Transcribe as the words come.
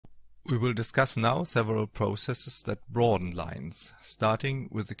We will discuss now several processes that broaden lines, starting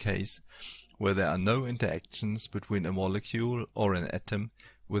with the case where there are no interactions between a molecule or an atom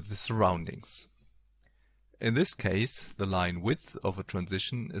with the surroundings. In this case, the line width of a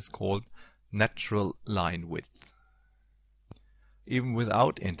transition is called natural line width. Even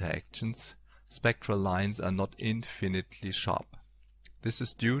without interactions, spectral lines are not infinitely sharp. This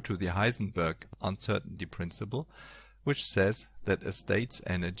is due to the Heisenberg uncertainty principle, which says that a state's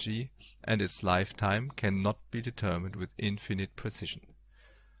energy and its lifetime cannot be determined with infinite precision.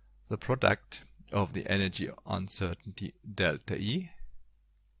 The product of the energy uncertainty delta E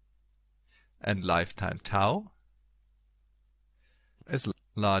and lifetime tau is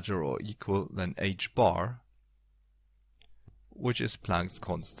larger or equal than h bar, which is Planck's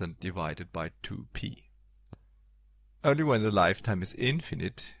constant divided by 2p. Only when the lifetime is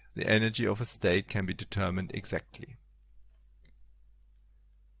infinite, the energy of a state can be determined exactly.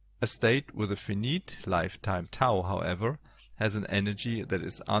 A state with a finite lifetime tau, however, has an energy that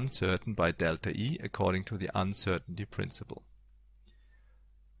is uncertain by delta E according to the uncertainty principle.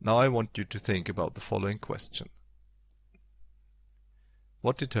 Now I want you to think about the following question.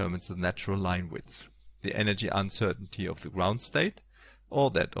 What determines the natural line width? The energy uncertainty of the ground state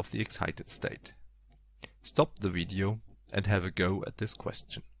or that of the excited state? Stop the video and have a go at this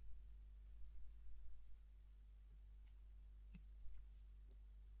question.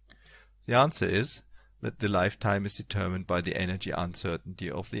 The answer is that the lifetime is determined by the energy uncertainty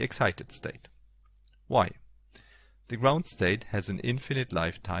of the excited state. Why? The ground state has an infinite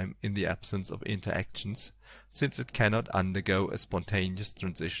lifetime in the absence of interactions, since it cannot undergo a spontaneous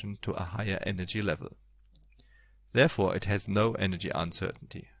transition to a higher energy level. Therefore it has no energy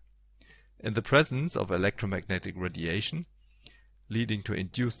uncertainty. In the presence of electromagnetic radiation, leading to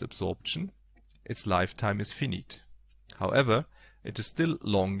induced absorption, its lifetime is finite. However, it is still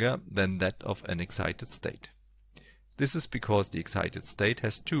longer than that of an excited state. This is because the excited state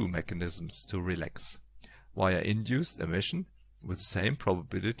has two mechanisms to relax: via induced emission with the same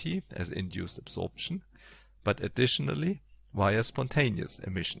probability as induced absorption, but additionally via spontaneous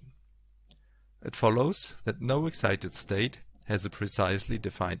emission. It follows that no excited state has a precisely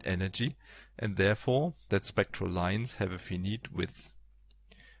defined energy, and therefore that spectral lines have a finite width.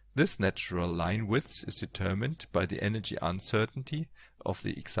 This natural line width is determined by the energy uncertainty of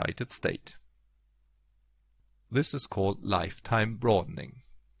the excited state. This is called lifetime broadening.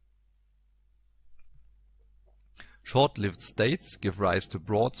 Short-lived states give rise to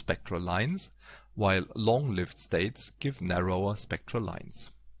broad spectral lines, while long-lived states give narrower spectral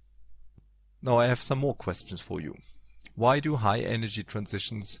lines. Now I have some more questions for you. Why do high-energy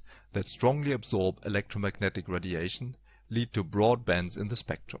transitions that strongly absorb electromagnetic radiation lead to broad bands in the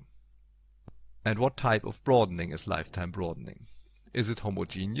spectrum? And what type of broadening is lifetime broadening? Is it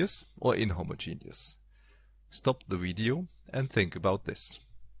homogeneous or inhomogeneous? Stop the video and think about this.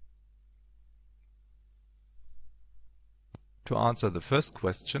 To answer the first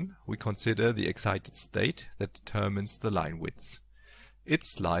question, we consider the excited state that determines the line width.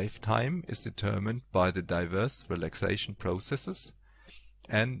 Its lifetime is determined by the diverse relaxation processes,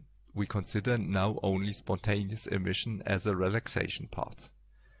 and we consider now only spontaneous emission as a relaxation path.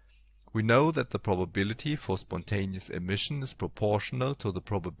 We know that the probability for spontaneous emission is proportional to the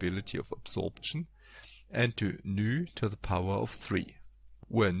probability of absorption and to nu to the power of 3,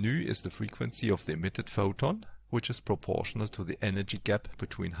 where nu is the frequency of the emitted photon, which is proportional to the energy gap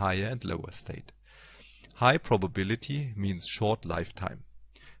between higher and lower state. High probability means short lifetime.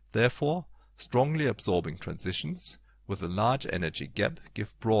 Therefore, strongly absorbing transitions with a large energy gap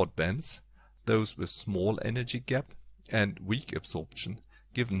give broad bands, those with small energy gap and weak absorption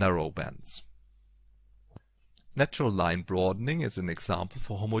give narrow bands. Natural line broadening is an example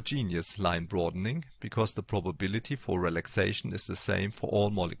for homogeneous line broadening because the probability for relaxation is the same for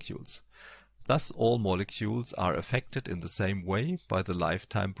all molecules. Thus all molecules are affected in the same way by the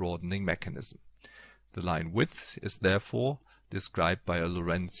lifetime broadening mechanism. The line width is therefore described by a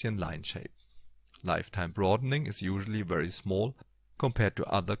Lorentzian line shape. Lifetime broadening is usually very small compared to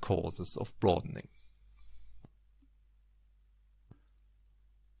other causes of broadening.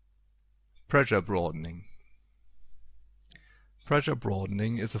 Pressure broadening. Pressure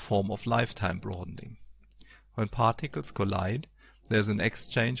broadening is a form of lifetime broadening. When particles collide, there is an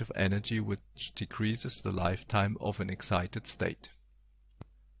exchange of energy which decreases the lifetime of an excited state.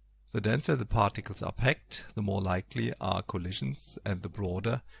 The denser the particles are packed, the more likely are collisions, and the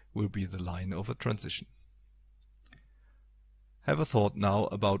broader will be the line of a transition. Have a thought now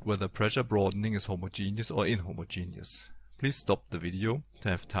about whether pressure broadening is homogeneous or inhomogeneous. Please stop the video to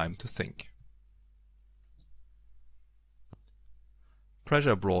have time to think.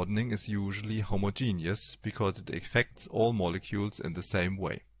 Pressure broadening is usually homogeneous because it affects all molecules in the same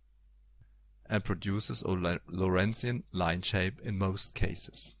way and produces a Lorentzian line shape in most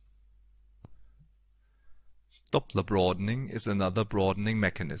cases. Doppler broadening is another broadening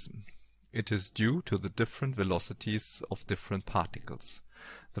mechanism. It is due to the different velocities of different particles.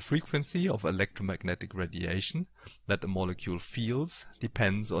 The frequency of electromagnetic radiation that a molecule feels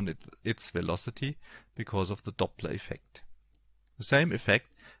depends on its velocity because of the Doppler effect. The same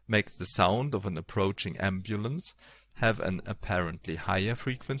effect makes the sound of an approaching ambulance have an apparently higher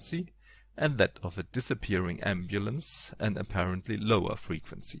frequency and that of a disappearing ambulance an apparently lower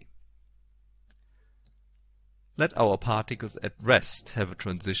frequency. Let our particles at rest have a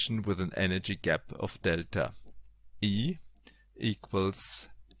transition with an energy gap of delta E equals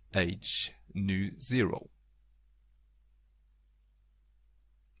h nu 0.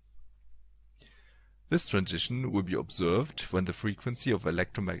 This transition will be observed when the frequency of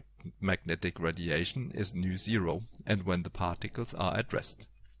electromagnetic radiation is nu 0 and when the particles are at rest.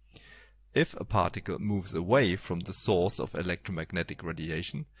 If a particle moves away from the source of electromagnetic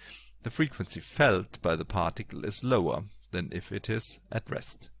radiation, the frequency felt by the particle is lower than if it is at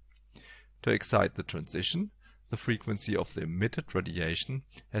rest. To excite the transition, the frequency of the emitted radiation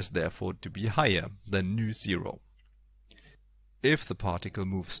has therefore to be higher than nu 0. If the particle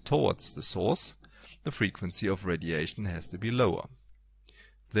moves towards the source, the frequency of radiation has to be lower.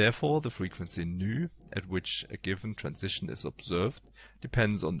 Therefore, the frequency nu at which a given transition is observed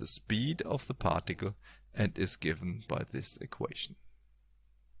depends on the speed of the particle and is given by this equation,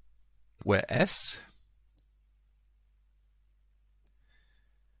 where s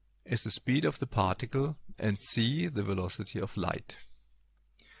is the speed of the particle and c the velocity of light.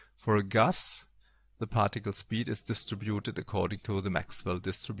 For a gas, the particle speed is distributed according to the Maxwell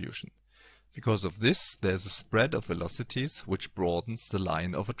distribution. Because of this, there is a spread of velocities which broadens the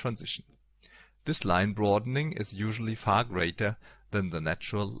line of a transition. This line broadening is usually far greater than the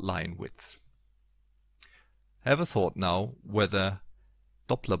natural line width. Have a thought now whether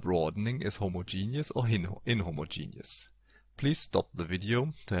Doppler broadening is homogeneous or inhomogeneous. Please stop the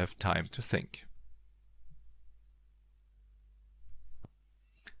video to have time to think.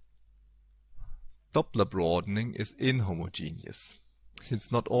 Doppler broadening is inhomogeneous.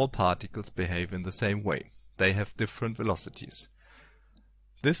 Since not all particles behave in the same way, they have different velocities.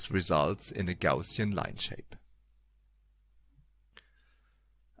 This results in a Gaussian line shape.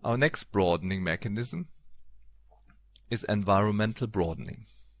 Our next broadening mechanism is environmental broadening.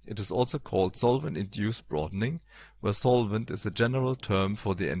 It is also called solvent-induced broadening, where solvent is a general term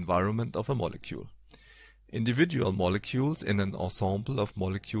for the environment of a molecule. Individual molecules in an ensemble of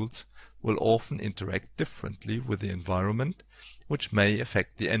molecules will often interact differently with the environment, which may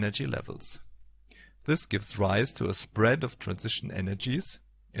affect the energy levels. This gives rise to a spread of transition energies.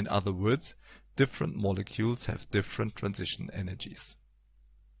 In other words, different molecules have different transition energies.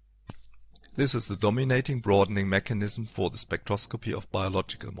 This is the dominating broadening mechanism for the spectroscopy of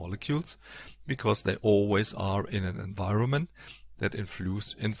biological molecules, because they always are in an environment that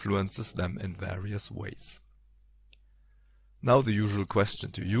influences them in various ways. Now the usual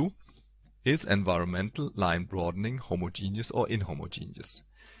question to you: is environmental line broadening homogeneous or inhomogeneous?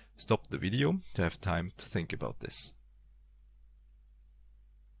 Stop the video to have time to think about this.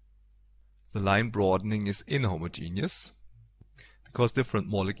 The line broadening is inhomogeneous because different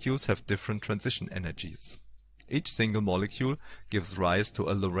molecules have different transition energies. Each single molecule gives rise to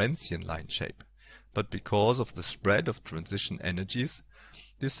a Lorentzian line shape, but because of the spread of transition energies,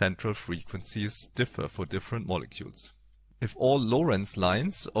 the central frequencies differ for different molecules. If all Lorentz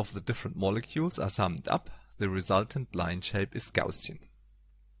lines of the different molecules are summed up, the resultant line shape is Gaussian.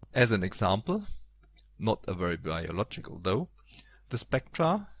 As an example, not a very biological though, the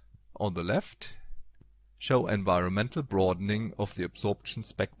spectra on the left show environmental broadening of the absorption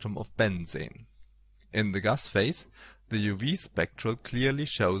spectrum of benzene. In the gas phase, the UV spectral clearly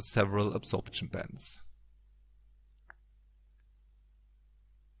shows several absorption bands.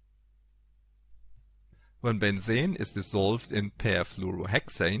 When benzene is dissolved in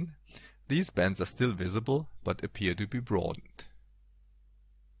perfluorohexane, these bands are still visible but appear to be broadened.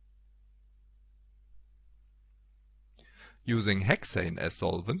 Using hexane as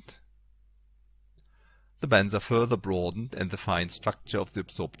solvent, the bands are further broadened and the fine structure of the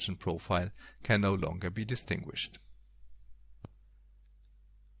absorption profile can no longer be distinguished.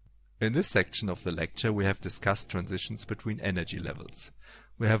 In this section of the lecture we have discussed transitions between energy levels.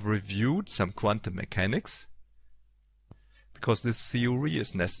 We have reviewed some quantum mechanics, because this theory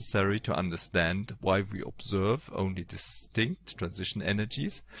is necessary to understand why we observe only distinct transition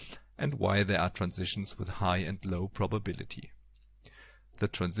energies and why there are transitions with high and low probability. The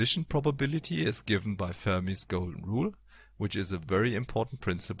transition probability is given by Fermi's golden rule, which is a very important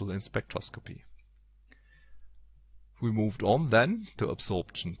principle in spectroscopy. We moved on then to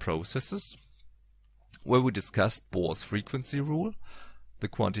absorption processes, where we discussed Bohr's frequency rule, the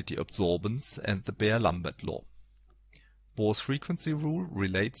quantity absorbance, and the Beer-Lambert law. Bohr's frequency rule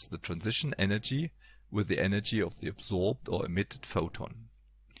relates the transition energy with the energy of the absorbed or emitted photon.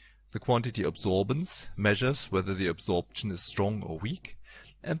 The quantity absorbance measures whether the absorption is strong or weak,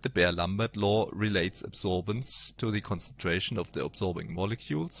 and the Beer-Lambert law relates absorbance to the concentration of the absorbing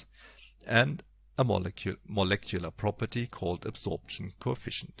molecules and a molecular property called absorption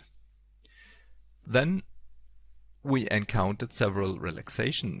coefficient. Then we encountered several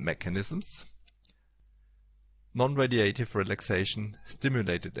relaxation mechanisms: non-radiative relaxation,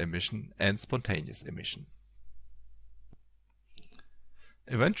 stimulated emission, and spontaneous emission.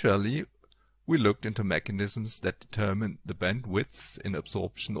 Eventually, we looked into mechanisms that determine the bandwidth in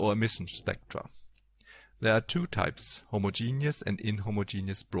absorption or emission spectra. There are two types, homogeneous and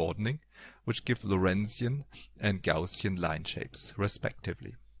inhomogeneous broadening, which give Lorentzian and Gaussian line shapes,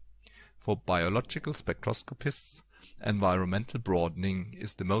 respectively. For biological spectroscopists, environmental broadening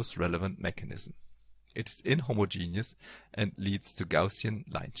is the most relevant mechanism. It is inhomogeneous and leads to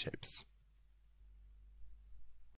Gaussian line shapes.